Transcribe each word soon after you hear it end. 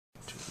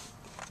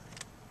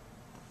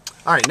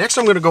All right, next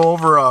I'm going to go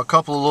over a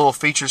couple of little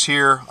features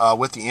here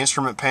with the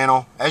instrument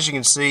panel. As you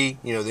can see,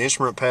 the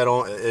instrument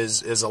panel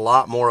is a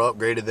lot more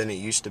upgraded than it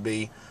used to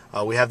be.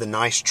 We have the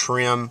nice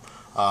trim,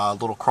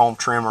 little chrome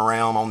trim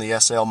around on the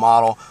SL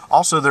model.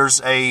 Also,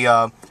 there's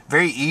a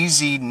very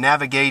easy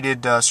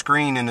navigated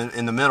screen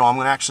in the middle. I'm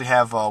going to actually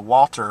have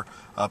Walter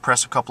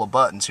press a couple of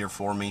buttons here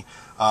for me.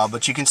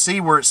 But you can see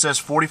where it says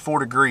 44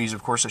 degrees.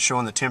 Of course, it's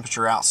showing the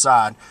temperature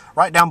outside.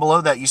 Right down below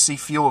that, you see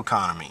fuel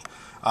economy.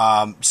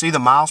 See the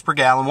miles per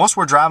gallon. Once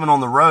we're driving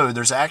on the road,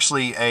 there's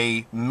actually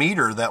a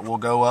meter that will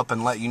go up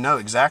and let you know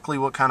exactly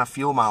what kind of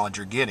fuel mileage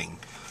you're getting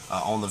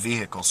on the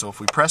vehicle. So if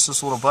we press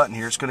this little button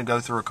here, it's going to go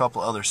through a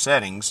couple other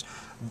settings.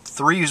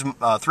 3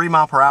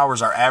 mile per hour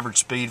is our average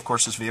speed. Of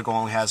course, this vehicle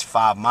only has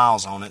 5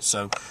 miles on it,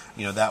 so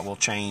that will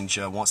change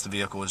once the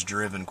vehicle is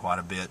driven quite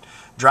a bit.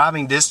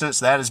 Driving distance,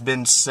 that has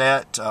been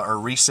set or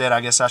reset,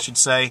 I guess I should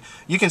say.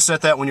 You can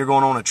set that when you're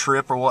going on a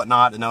trip or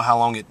whatnot to know how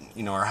long it,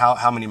 or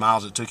how many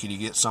miles it took you to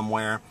get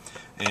somewhere.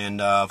 And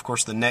of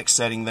course, the next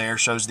setting there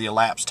shows the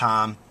elapsed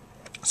time.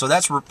 So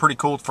that's pretty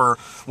cool for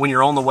when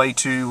you're on the way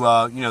to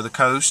the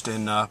coast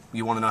and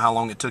you want to know how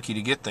long it took you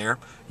to get there.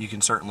 You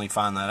can certainly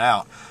find that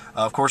out.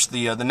 Of course,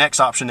 the next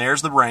option there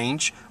is the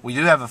range. We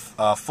do have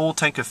a full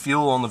tank of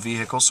fuel on the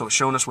vehicle, so it's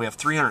showing us we have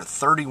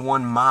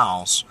 331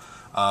 miles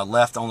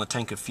left on the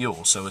tank of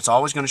fuel. So it's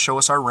always going to show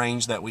us our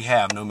range that we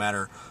have, no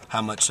matter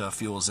how much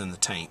fuel is in the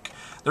tank.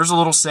 There's a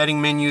little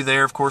setting menu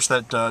there, of course,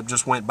 that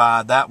just went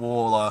by. That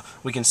will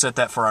we can set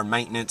that for our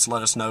maintenance,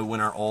 let us know when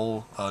our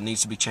oil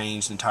needs to be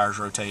changed and tires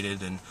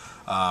rotated, and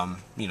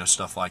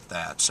stuff like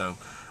that. So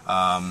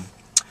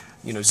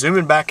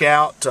zooming back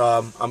out,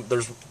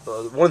 there's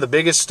one of the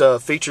biggest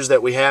features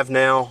that we have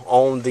now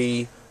on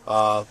the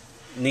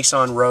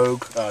Nissan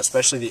Rogue,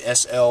 especially the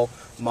SL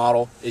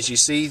model, is you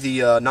see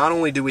the not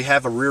only do we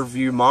have a rear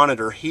view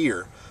monitor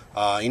here.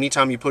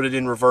 Anytime you put it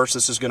in reverse,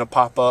 this is going to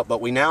pop up, but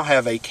we now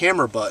have a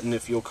camera button.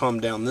 If you'll come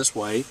down this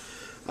way,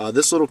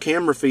 this little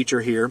camera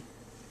feature here,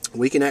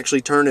 we can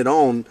actually turn it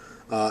on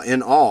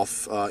and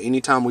off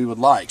anytime we would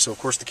like. So of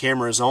course the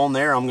camera is on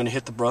there. I'm going to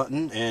hit the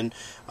button and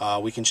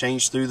we can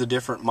change through the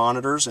different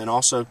monitors and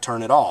also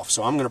turn it off.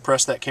 So I'm going to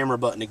press that camera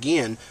button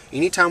again.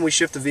 Anytime we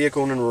shift the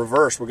vehicle in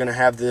reverse, we're going to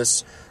have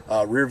this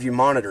rear view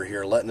monitor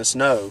here letting us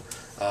know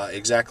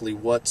exactly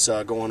what's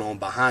going on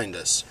behind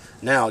us.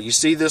 Now you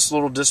see this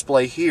little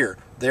display here.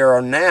 There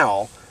are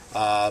now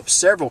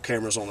several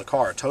cameras on the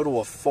car, a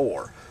total of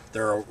 4.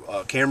 There are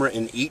a camera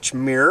in each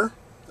mirror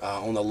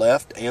on the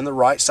left and the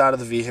right side of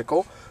the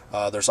vehicle.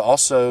 There's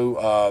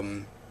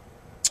also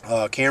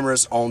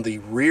cameras on the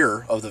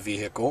rear of the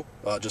vehicle,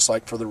 just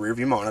like for the rear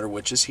view monitor,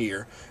 which is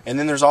here. And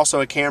then there's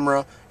also a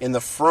camera in the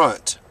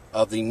front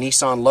of the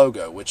Nissan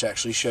logo, which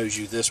actually shows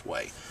you this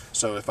way.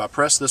 So if I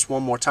press this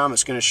one more time,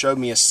 it's going to show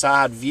me a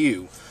side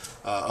view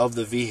of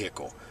the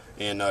vehicle.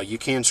 And you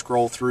can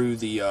scroll through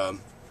the,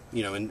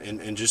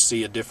 and just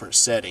see a different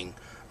setting.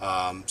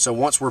 So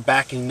once we're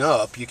backing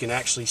up, you can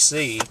actually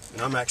see,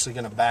 and I'm actually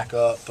going to back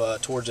up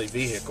towards a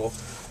vehicle,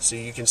 so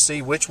you can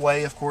see which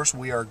way, of course,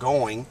 we are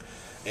going,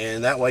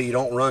 and that way you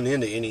don't run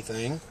into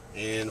anything.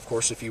 And of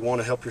course, if you want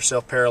to help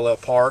yourself parallel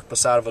park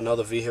beside of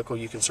another vehicle,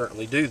 you can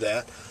certainly do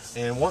that.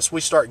 And once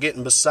we start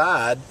getting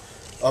beside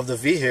of the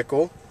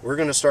vehicle, we're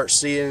going to start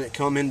seeing it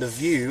come into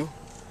view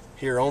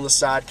here on the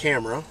side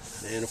camera.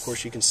 And of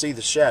course, you can see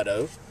the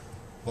shadow,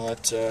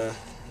 but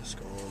let's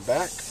go on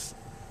back.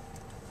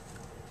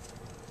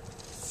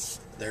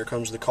 There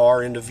comes the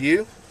car into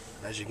view,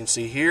 as you can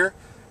see here,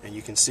 and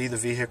you can see the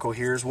vehicle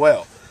here as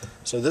well.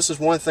 So this is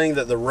one thing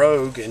that the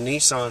Rogue and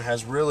Nissan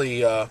has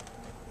really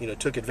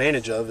took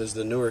advantage of, is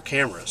the newer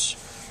cameras.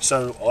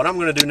 So what I'm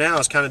going to do now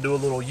is kind of do a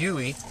little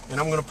UE, and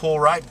I'm going to pull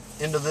right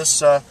into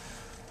this, or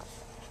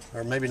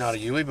maybe not a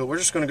UE, but we're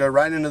just going to go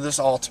right into this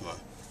Altima.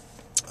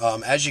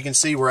 As you can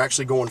see, we're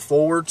actually going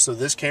forward, so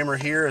this camera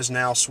here is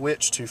now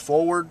switched to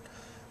forward,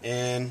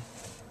 and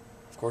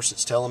of course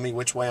it's telling me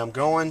which way I'm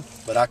going,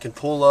 but I can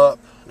pull up,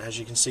 and as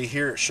you can see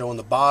here, it's showing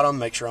the bottom,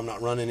 make sure I'm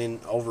not running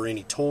over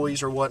any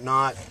toys or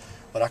whatnot,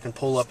 but I can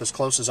pull up as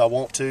close as I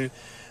want to.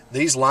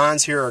 These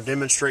lines here are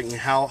demonstrating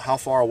how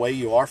far away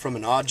you are from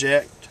an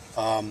object.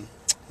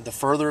 The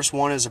furthest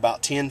one is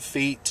about 10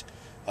 feet.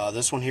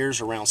 This one here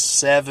is around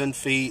 7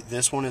 feet.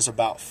 This one is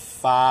about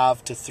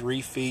 5 to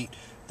 3 feet.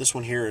 This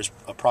one here is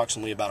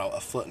approximately about a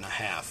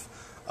 1.5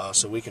 feet.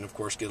 So we can, of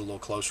course, get a little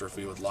closer if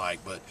we would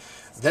like. But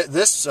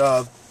this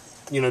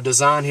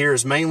design here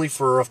is mainly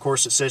for, of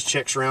course, it says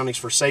check surroundings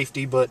for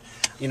safety. But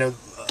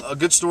a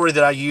good story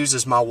that I use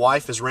is my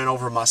wife has ran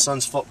over my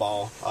son's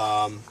football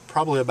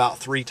probably about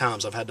 3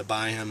 times. I've had to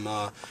buy him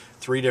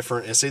 3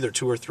 different, it's either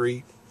 2 or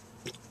 3,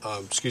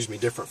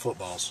 different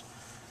footballs.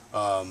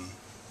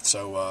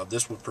 So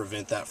this would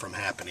prevent that from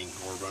happening,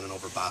 or running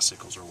over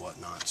bicycles or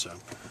whatnot. So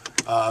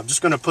I'm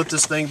just going to put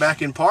this thing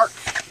back in park,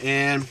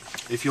 and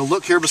if you'll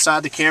look here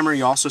beside the camera,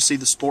 you also see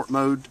the sport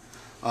mode.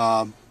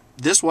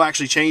 This will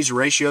actually change the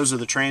ratios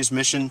of the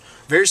transmission,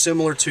 very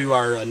similar to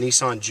our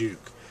Nissan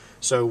Juke.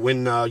 So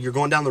when you're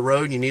going down the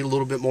road and you need a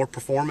little bit more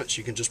performance,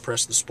 you can just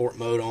press the sport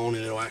mode on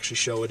and it'll actually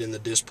show it in the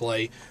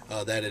display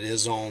that it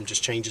is on.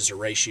 Just changes the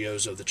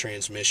ratios of the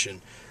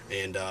transmission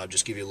and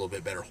just give you a little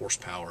bit better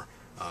horsepower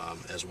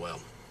as well.